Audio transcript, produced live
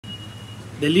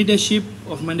The leadership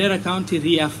of Mandera County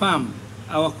reaffirm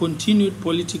our continued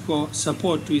political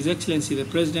support to His Excellency the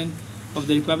President of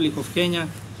the Republic of Kenya,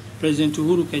 President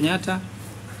Uhuru Kenyatta,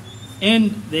 and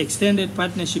the extended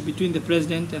partnership between the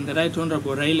President and the Right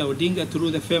Honorable Raila Odinga through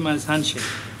the famous handshake.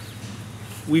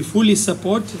 We fully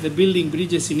support the Building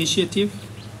Bridges initiative.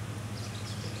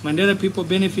 Mandera people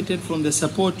benefited from the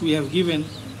support we have given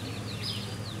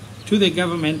to the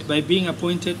government by being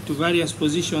appointed to various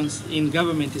positions in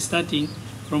government, starting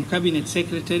from Cabinet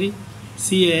Secretary,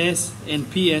 CAS, and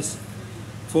PS,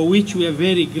 for which we are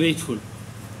very grateful.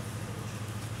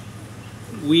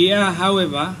 We are,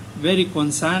 however, very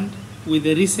concerned with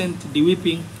the recent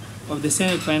de-whipping of the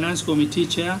Senate Finance Committee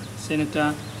Chair,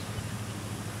 Senator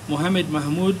Mohamed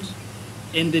Mahmoud,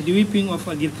 and the de-whipping of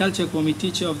Agriculture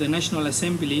Committee Chair of the National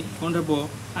Assembly, Honorable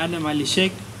Adam Ali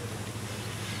Sheikh.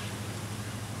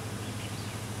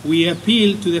 We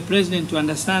appeal to the President to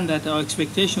understand that our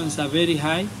expectations are very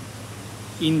high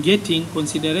in getting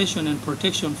consideration and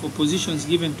protection for positions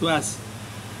given to us,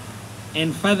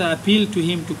 and further appeal to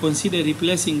him to consider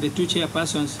replacing the two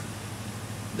chairpersons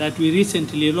that we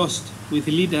recently lost with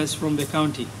leaders from the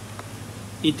county.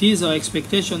 It is our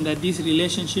expectation that this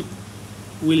relationship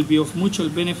will be of mutual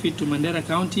benefit to Mandera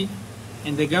County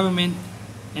and the government,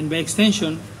 and by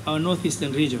extension, our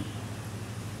northeastern region.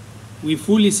 We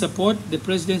fully support the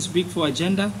President's Big Four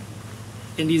agenda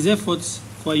and his efforts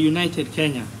for a united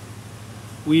Kenya.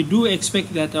 We do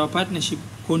expect that our partnership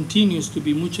continues to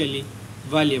be mutually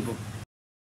valuable.